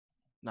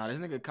Nah, this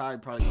nigga Kai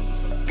probably gonna do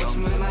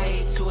some dumb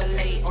shit.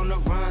 On the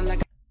run like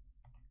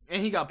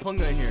and he got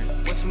Punga in here.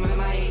 What's from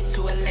LA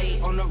to LA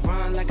on the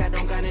run like I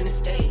don't got in the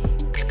state.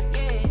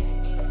 Yeah,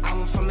 I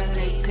went from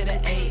LA to the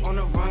A on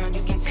the run.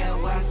 You can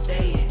tell where I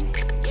stay.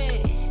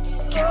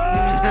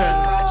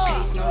 Yeah,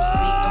 chase no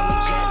sleep on the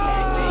jet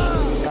lag,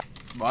 baby.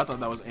 Bro, I thought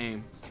that was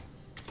aim.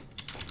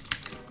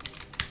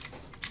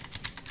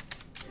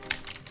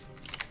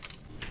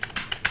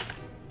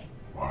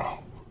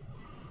 Wow,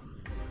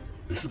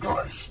 this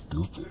guy's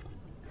stupid.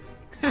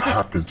 I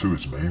hacked into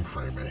his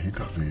mainframe and he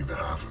doesn't even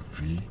have a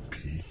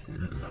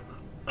VPN.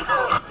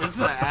 Is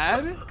this an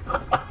ad?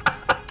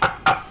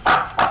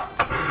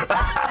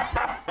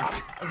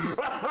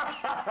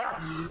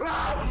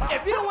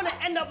 If you don't want to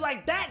end up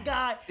like that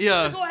guy,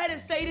 go ahead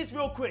and say this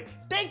real quick.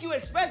 Thank you,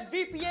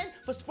 ExpressVPN,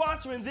 for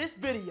sponsoring this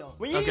video.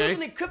 When you're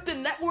using an encrypted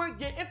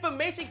network, your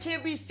information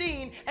can be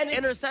seen and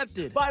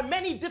intercepted by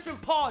many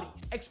different parties.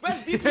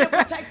 ExpressVPN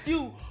protects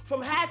you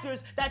from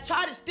hackers that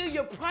try to steal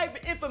your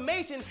private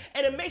information,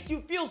 and it makes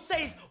you feel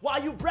safe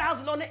while you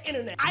browsing on the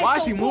internet. Why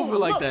is he moving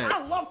like that?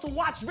 I love to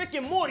watch Rick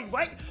and Morty,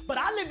 right? But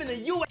I live in the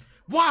U.S.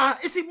 Why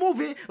is he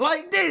moving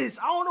like this?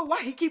 I don't know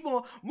why he keep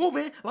on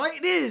moving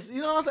like this.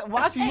 You know what I'm saying?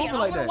 Why is he moving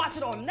like that? I want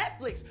to watch it on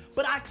Netflix,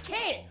 but I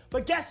can't.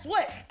 But guess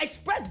what?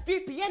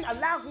 ExpressVPN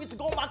allows me to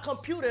go on my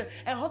computer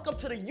and hook up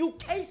to the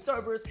UK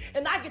servers,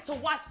 and I get to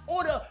watch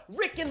all the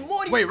Rick and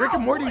Morty. Wait, Rick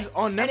and Morty's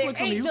on Netflix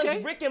in the UK?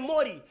 Just Rick and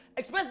Morty.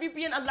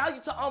 ExpressVPN allows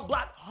you to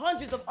unblock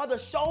hundreds of other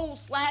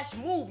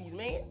shows/movies,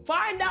 man.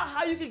 Find out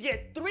how you can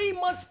get 3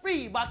 months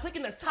free by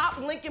clicking the top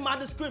link in my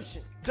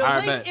description. The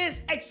link is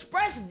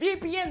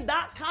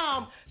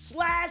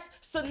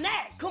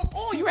expressvpn.com/Cenat. Come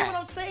on, you know what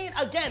I'm saying?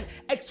 Again,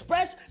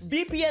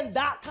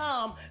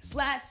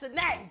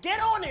 expressvpn.com/Cenat. Get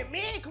on it,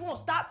 man. Come on,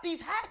 stop these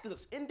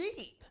hackers,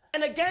 indeed.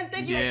 And again,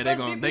 thank you. Yeah, they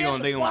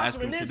gonna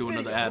ask him to do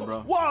another ad,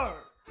 bro.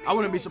 Word. I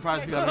wouldn't be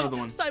surprised if we got another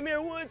one.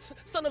 Samir Woods,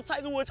 son of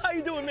Tiger Woods. How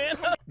you doing, man?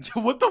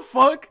 What the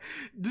fuck?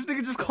 This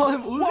nigga just called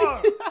him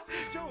Uzi?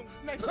 Jones,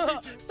 nice to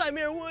meet you.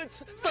 Samir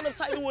Woods, son of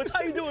Tiger Woods.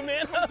 How you doing,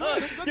 man?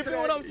 You feel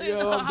what I'm saying?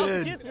 Yo, how's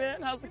the kids,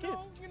 man? How's the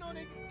kids? You know,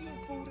 they eat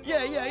food.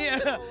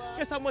 Yeah.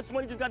 Guess how much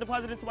money just got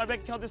deposited into my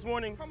bank account this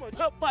morning? How much?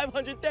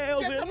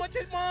 500,000. Guess how much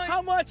is mine?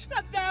 How much?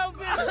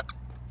 1,000.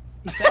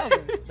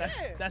 1,000?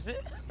 That's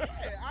it?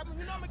 Yeah,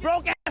 you know,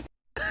 broke ass.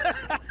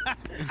 I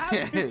have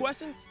a few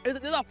questions. This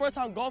is our first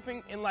time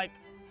golfing in like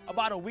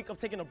about a week of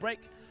taking a break,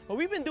 but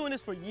we've been doing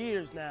this for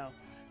years now,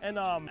 and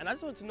I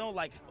just want to know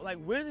like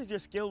where does your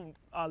skill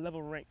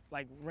level rank?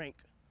 Well,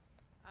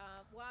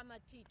 I'm a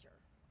teacher.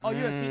 Oh,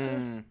 you're a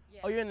teacher?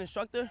 Yeah. Oh, you're an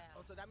instructor? Yeah.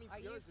 Oh, so that means Are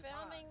you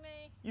filming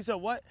me? You said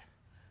what?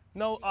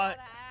 No. You gotta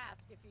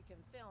ask if you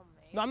can film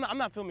me. No, I'm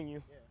not filming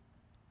you. Yeah.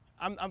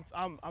 I'm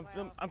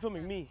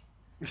filming me.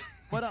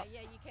 But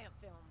yeah, you can't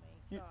film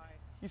me. Sorry.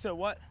 You said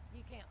what?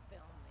 You can't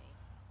film me.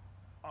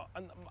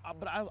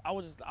 But I'm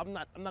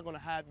not gonna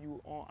have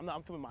you on.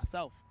 I'm filming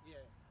myself.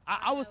 Yeah.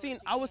 I was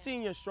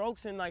seeing your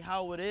strokes and like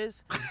how it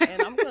is,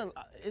 and I'm gonna.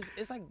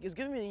 It's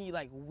giving me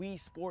like Wii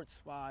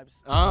Sports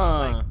vibes.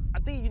 Like, I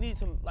think you need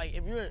some like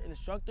if you're an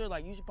instructor,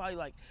 like you should probably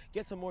like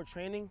get some more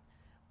training.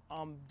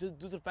 Just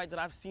due to the fact that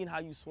I've seen how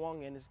you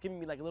swung and it's giving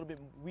me like a little bit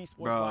Wii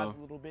Sports vibes a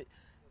little bit.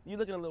 You're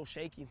looking a little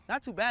shaky.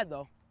 Not too bad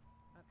though.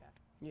 Okay.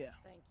 Yeah.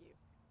 Thank you.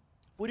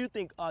 What do you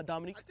think,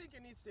 Dominique? I think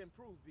it needs to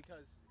improve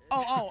because.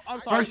 Oh, I'm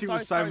sorry. First he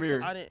was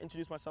Samir. I didn't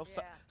introduce myself.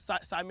 Yeah.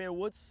 Samir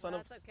Woods, son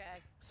That's of. okay.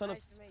 Son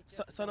nice of. to meet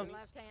you. Son of.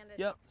 Left-handed.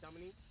 Yep.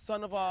 Dominique.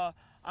 Son of.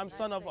 I'm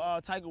son of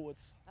Tiger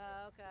Woods.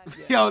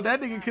 Okay. Yo,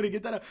 that nigga couldn't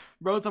get that up.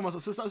 Bro, talking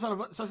about son of. So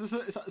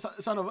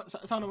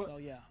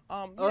yeah.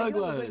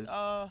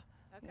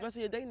 Rest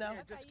of your day now.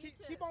 Yeah, just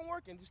keep on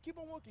working. Just keep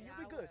on working. Yeah,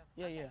 You'll be good.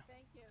 Yeah.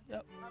 Thank you.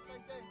 Yep. Have a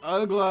nice day.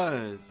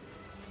 Uglas.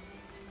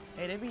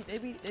 Hey, they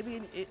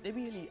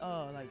be any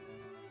like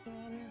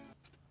around here?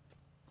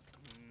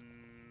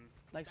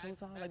 Like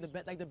sometimes like the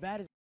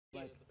baddest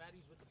Yeah, like the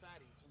baddies with the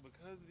fatties.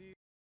 Because these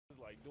is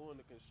like doing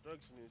the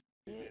construction and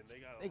shit, Yeah. and they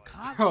got they like,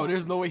 cock. Bro,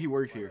 there's no way he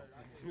works here.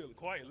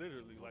 quite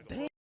literally like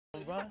Damn,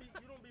 bro. You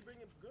don't be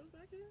bringing girls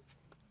back in?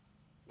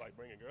 like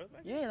bringing girls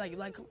back. Yeah, like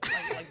the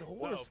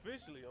Well, horse.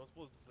 officially I'm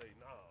supposed to say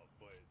nah,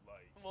 but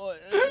like Boy,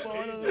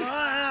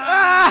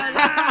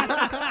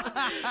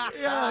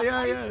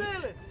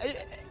 Yeah.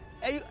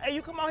 Hey,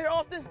 you come out here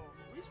often?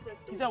 We spent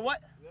You said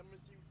what? Let me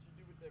see what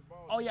you do with that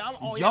ball. Oh yeah, I'm.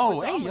 Oh, Yo, yeah, for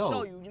sure. hey, I'm yo. gonna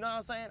show you. You know what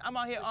I'm saying? I'm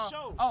out here.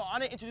 Show. Oh, I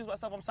didn't introduce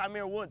myself. I'm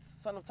Samir Woods,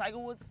 son of Tiger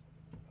Woods.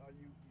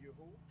 You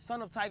who?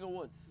 Son of Tiger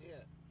Woods.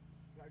 Yeah.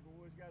 Tiger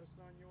Woods got a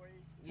son your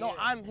age? No,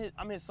 I'm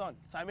his son,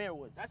 Samir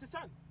Woods. That's his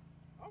son.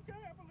 Okay,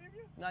 I believe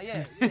you. Nah,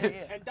 yeah.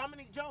 And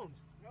Dominique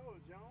Jones. Yo,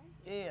 Jones.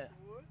 Yeah.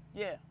 Mr. Woods.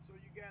 Yeah. So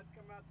you guys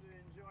come out to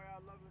enjoy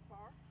our lovely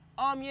park?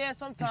 Yeah,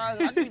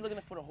 sometimes I just be looking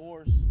for the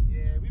horse.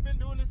 Yeah, we've been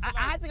doing this for I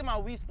had to get my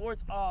Wii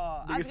Sports.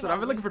 Nigga said, I've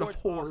been looking for the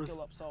horse.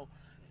 Skill up, so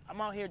I'm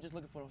out here just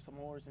looking for some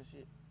horse and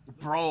shit.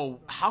 Bro,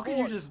 how could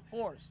you just...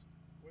 Horse.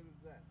 What is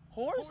that?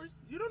 Horse?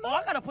 You don't know? Oh,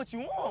 I gotta put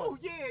you on. Oh,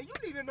 yeah, you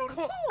need to know the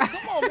song.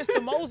 Come on,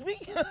 Mr. Mosby.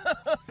 Come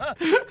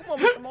on,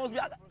 Mr. Mosby.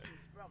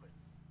 Spell it.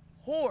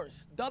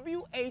 Whores.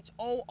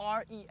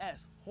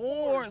 W-H-O-R-E-S.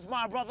 Whores,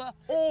 my brother.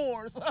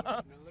 Whores.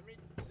 Now let me,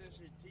 since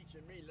you're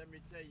teaching me, let me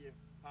tell you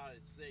how to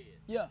say it.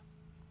 Yeah.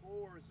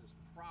 Whores is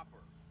proper.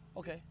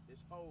 Okay.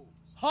 It's hoes.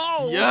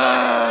 Hoes.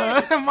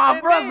 Yeah, my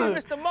Indeed, brother.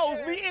 Mr.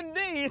 Mosby,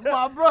 indeed.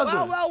 My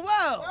brother. Well.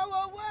 Well.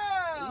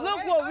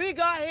 Look what we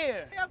got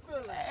here. How you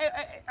feeling?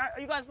 Hey, are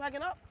you guys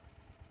packing up?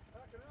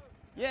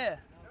 Yeah.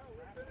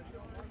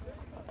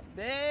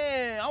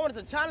 Damn, I wanted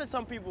to challenge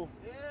some people.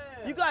 Yeah.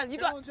 You got.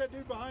 Challenge that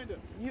dude behind us.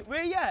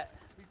 Where you at?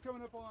 He's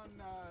coming up on,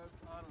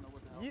 I don't know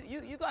what the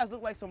hell. You guys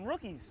look like some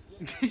rookies.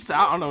 He said,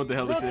 I don't know what the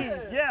hell this Rookies,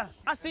 is. yeah.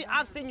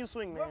 I've seen you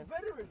swing, man. We're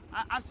veterans.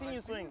 I've seen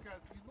you swing.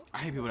 I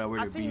hate people that wear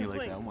I their seen you beanie like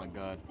swing. that. Oh my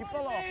god. You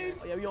fell off.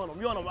 Oh, yeah, we on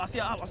him. I see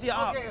you up.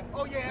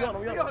 Oh yeah. We on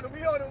him.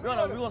 We on him.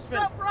 We gonna spin.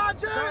 What's up,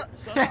 Roger?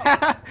 Shut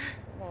up.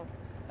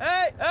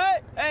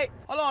 Hey.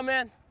 Hold on,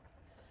 man.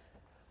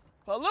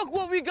 Well, look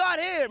what we got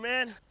here,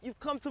 man. You've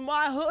come to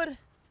my hood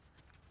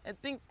and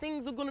think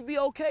things are gonna be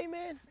okay,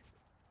 man?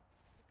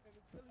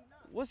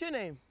 What's your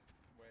name?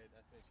 Wade,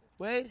 that's me.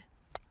 Wade?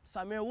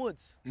 Samir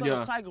Woods. Son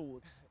Yeah. of Tiger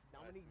Woods.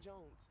 Dominique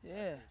Jones.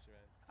 Yeah.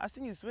 I've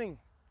seen you swing.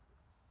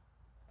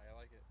 I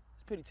like it.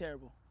 It's pretty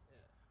terrible.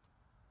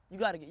 You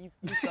gotta get, you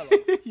fell off.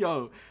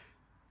 Yo.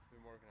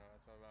 Been working on it.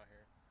 That's why I'm out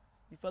here.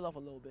 You fell off a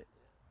little bit.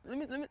 Let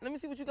me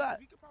see what you got.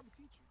 We could probably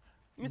teach you.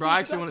 Let me Bro, see I what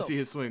actually you want got, to see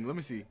his swing. Let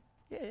me see.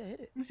 though. Yeah, hit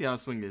it. Let me see how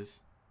his swing is.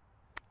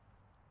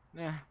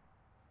 Yeah.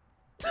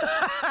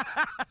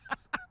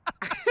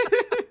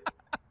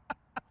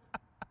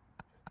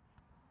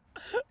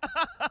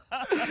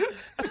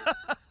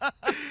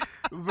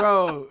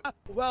 Bro.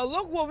 Well,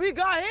 look what we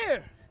got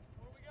here.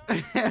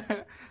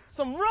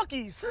 Some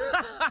rookies.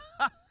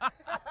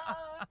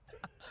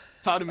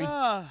 Talk to me.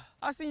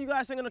 I seen you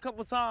guys singing a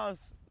couple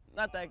times.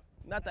 Not that.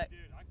 Dude,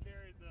 I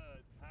carried the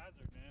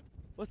hazard, man.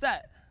 What's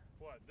that?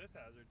 What? This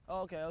hazard?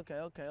 Oh, okay. I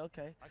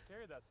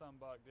carried that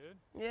sunbuck, dude.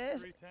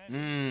 Yes.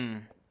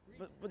 310.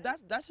 But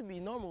that should be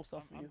normal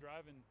stuff for you. I'm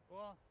driving.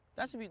 Well,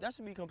 That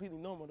should be completely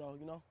normal, though.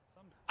 You know.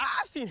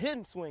 I've seen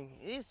him swing.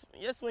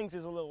 Your swings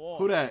is a little off.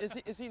 Who that?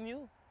 Is he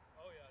new?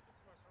 oh yeah, this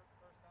is my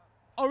first time.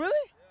 Oh really?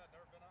 Yeah, I've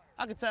never been out here.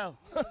 I could tell.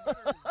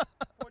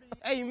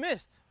 Hey, you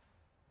missed.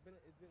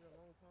 It's been a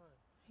long time.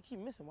 He keep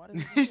missing. Why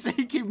does He said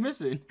he keep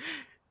missing.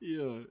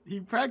 Yeah. He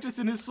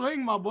practicing his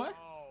swing, my boy.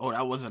 Oh,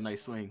 that was a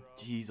nice swing.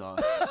 Jesus. Look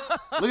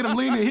at him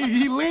leaning.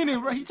 He leaning,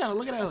 bro. He trying to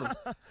look at him.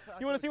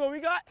 You want to see what we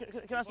got? Can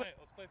I Let's say?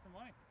 play for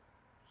money.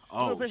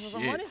 Oh, play for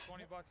some money? shit.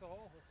 20 bucks a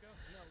hole. Let's go.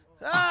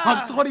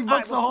 Ah, 20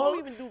 bucks all right, a hole?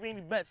 Before we even do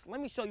any bets, let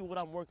me show you what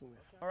I'm working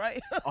with. All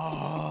right?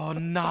 Oh,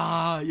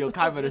 nah. Yo,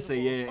 Kai better say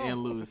yeah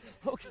and lose.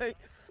 Okay.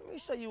 Let me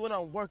show you what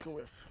I'm working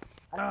with.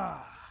 All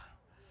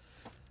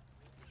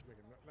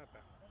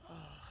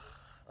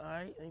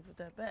right, let me put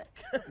that back.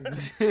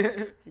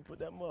 He put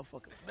that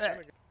motherfucker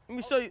back. Let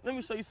me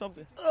show you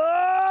something.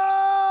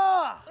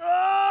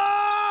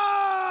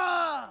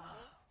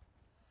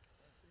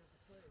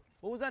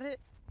 What was that hit?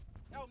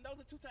 No, that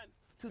was a 210.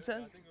 210?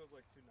 I think it was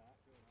like 2 knots.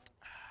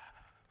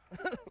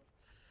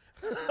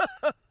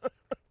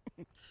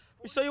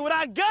 Let me show you what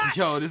I got.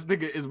 Yo, this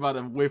nigga is about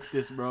to whiff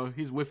this, bro.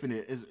 He's whiffing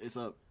it. It's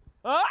up.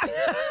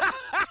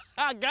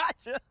 I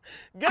gotcha.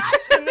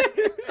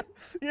 Nigga.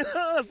 You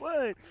know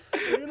what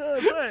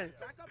I'm saying?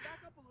 Back up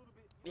a little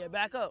bit. Yeah,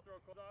 back up. Throw a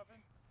cold off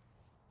in.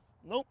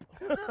 Nope.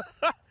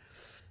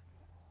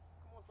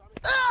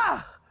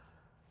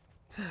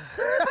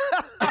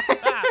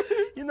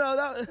 You know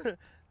that.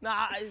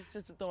 Nah, it's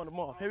just throwing them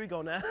off. Here we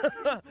go now.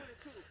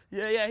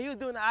 Yeah, he was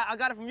doing that. I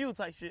got it from you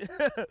type shit.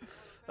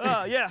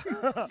 Yeah.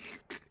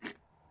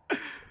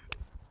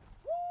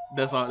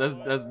 That's all.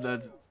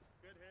 That's.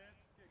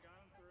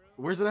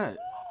 Where's it at?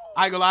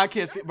 I ain't gonna lie, I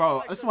can't see,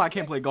 bro. That's why I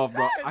can't play golf,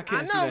 bro. I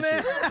can't see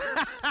that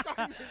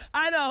shit.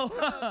 I know.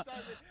 Oh,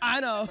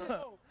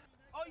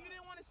 you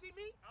didn't want to see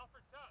me?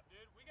 Alfred Top, dude.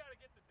 We gotta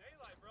get the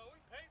daylight, bro. We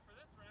paid for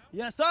this round.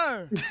 Yes,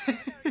 sir. We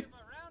gotta get my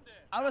round in.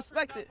 I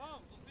respect it.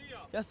 Homes. We'll see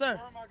y'all. Yes, sir.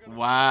 Or am I gonna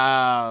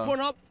Wow.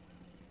 Point up.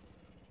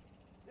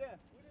 Yeah,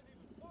 we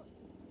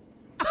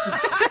didn't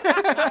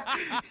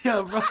even fuck.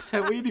 Yo, bro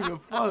said we didn't even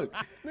fuck.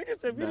 Nigga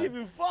said we didn't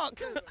even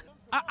fuck.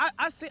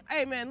 I've seen.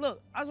 Hey man,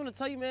 look. I just want to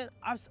tell you, man.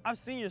 I've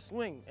seen your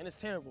swing, and it's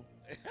terrible.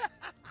 Yeah,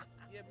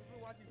 we've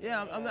been watching.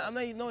 Yeah, I'm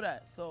letting you know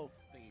that. So.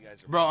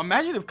 Bro,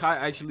 imagine if Kai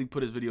actually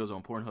put his videos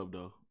on Pornhub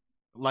though.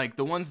 Like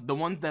the ones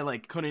that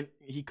like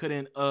he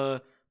couldn't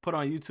put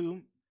on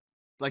YouTube.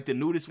 Like the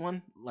nudist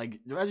one. Like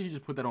imagine you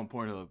just put that on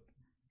Pornhub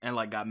and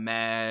like got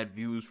mad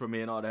views from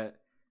it and all that.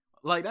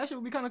 Like that shit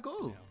would be kind of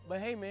cool. But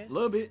hey man. A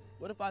little bit.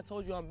 What if I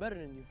told you I'm better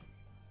than you?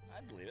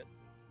 I believe it.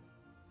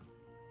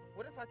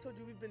 What if I told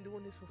you we've been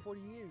doing this for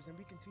 40 years and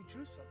we can teach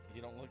you something?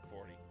 You don't look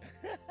 40.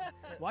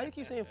 Why you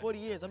keep saying 40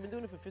 years? I've been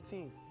doing it for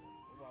 15.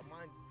 Well,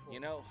 mine's 40. You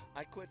know,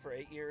 I quit for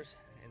 8 years.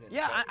 And then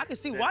Yeah, I can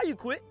see why you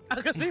quit.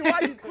 I can see why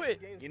you quit.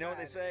 You know what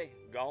they say?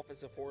 Golf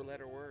is a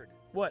 4-letter word.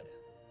 What?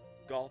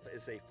 Golf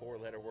is a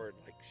 4-letter word,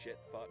 like shit,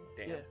 fuck,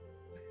 damn. Yeah.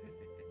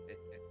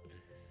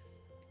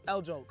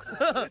 L joke.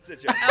 It's a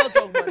joke. L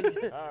joke, buddy.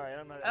 All right,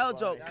 I'm not. L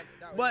joke.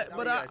 But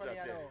funny at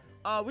all.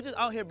 We're just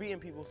out here beating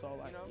people, so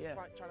like, yeah.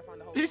 Trying to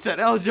find the He said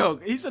that was a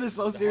joke. He said it's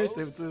so serious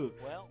to him too.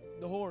 Well,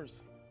 the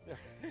whores.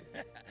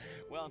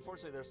 Well,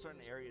 unfortunately, there's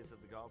certain areas of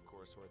the golf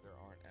course where there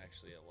aren't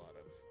actually a lot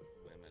of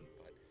women,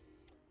 but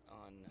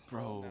on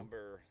hole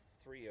number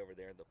 3 over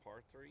there, the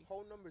par 3.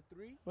 Hole number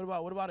 3? What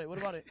about it?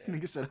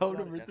 Nigga said hole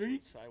number 3? That's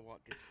when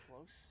sidewalk gets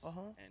close,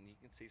 and you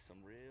can see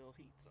some real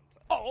heat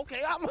sometimes. Oh,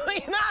 okay. I'm son.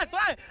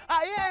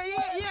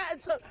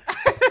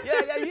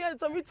 Yeah, you had to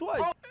tell me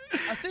twice.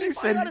 I see He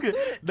said he could.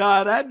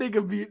 Nah, that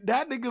nigga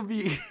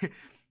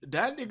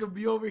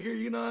be over here.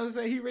 You know what I'm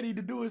saying? He ready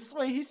to do his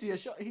swing. He see a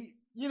shot.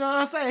 You know what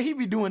I'm saying? He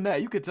be doing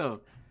that. You could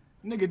tell.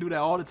 Nigga do that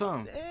all the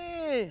time.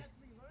 Hey.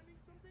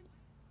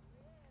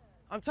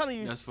 I'm telling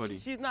you, that's funny.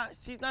 She's not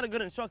a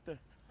good instructor.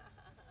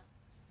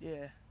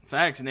 Yeah.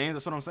 Facts, names.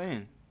 That's what I'm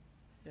saying.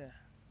 Yeah. Did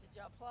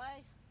y'all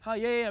play? Oh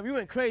yeah. We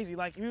went crazy.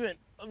 Like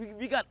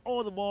we got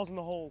all the balls in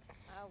the hole.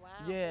 Oh wow.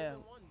 Yeah.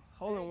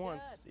 Hole in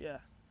ones. Yeah.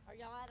 Are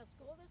y'all out of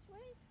school this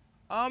week?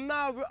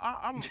 No,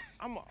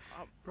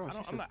 Bro,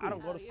 I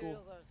don't go to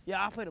school.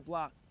 Yeah, I play the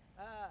block.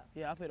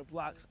 Yeah, I play the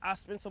blocks. I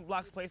spin some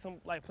blocks, play the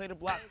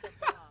block.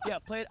 Yeah,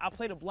 I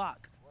play the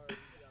block.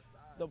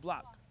 The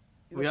block.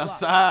 We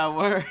outside,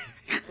 word.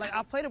 Like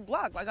I play the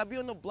block. Like I be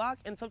on the block,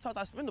 and sometimes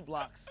I spin the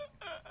blocks.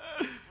 I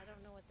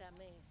don't know what that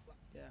means.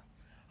 Yeah.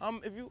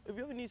 If you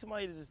ever need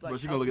somebody to just like, bro,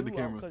 she gonna look at the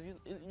camera. Because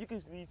you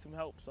can need some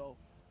help. So,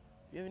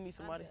 if you ever need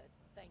somebody. I'm good.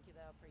 Thank you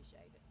though.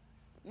 Appreciate it.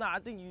 Nah, I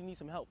think you need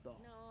some help though.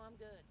 No, I'm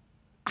good.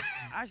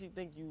 I actually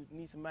think you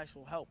need some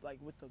actual help,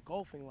 like with the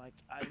golfing. Like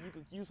you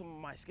could use some of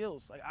my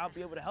skills. Like I'll be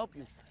able to help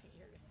you.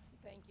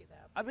 Thank you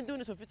though. I've been doing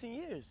this for 15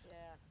 years.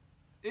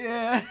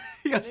 Yeah.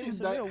 Yeah, she's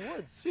not.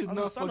 Woods. She's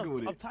not fucking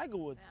with it. Of Tiger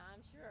Woods. Yeah,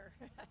 I'm sure.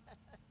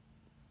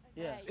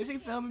 Yeah. Hey, is he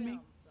filming me?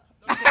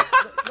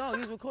 No,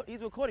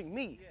 he's recording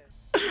me.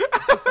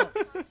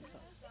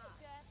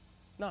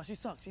 No, she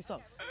sucks. She's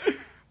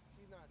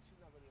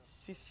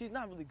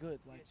not really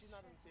good. Like. She's not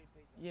on the same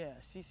page. Yeah,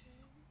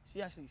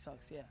 she actually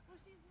sucks. Yeah. Well,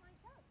 she's my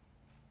coach.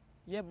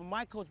 Yeah, but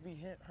my coach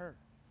beat her.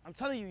 I'm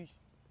telling you,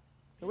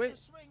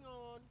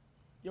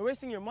 you're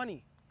wasting your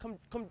money. Come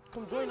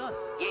join us.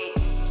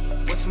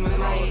 Went from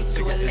LA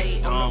to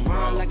LA on the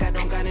run like I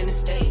don't got in the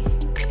state.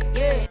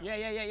 Yeah.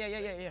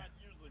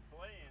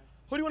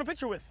 Who do you want a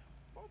picture with?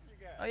 Both of you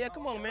guys. Oh yeah,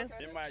 come on, man.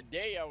 In my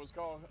day, I was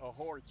called a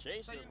whore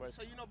chaser.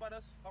 So you know about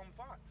us on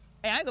Fox?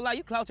 Hey, I ain't gonna lie,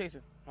 you cloud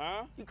chasing.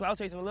 Huh? You cloud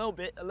chasing a little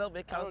bit. I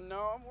don't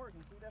know. I'm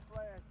working. See that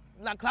flag?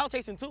 Not cloud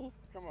chasing too.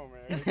 Come on,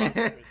 man.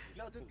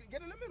 No, just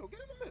get in the middle. Get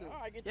in the middle. All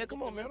right, Yeah,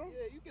 come on, man.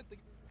 Yeah, you get the.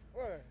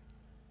 Word.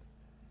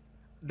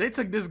 They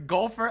took this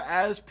golfer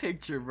ass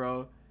picture,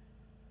 bro.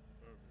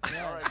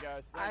 Yeah. All right,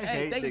 guys.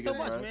 Thank you so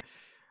much, bro. man.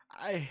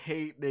 I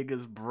hate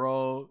niggas,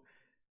 bro.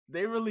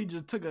 They really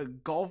just took a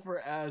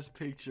golfer ass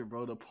picture,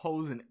 bro. The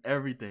pose and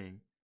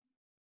everything.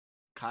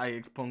 Kai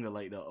X Punga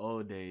like the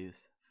old days.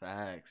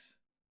 Facts.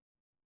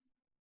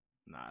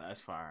 Nah, that's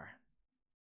fire.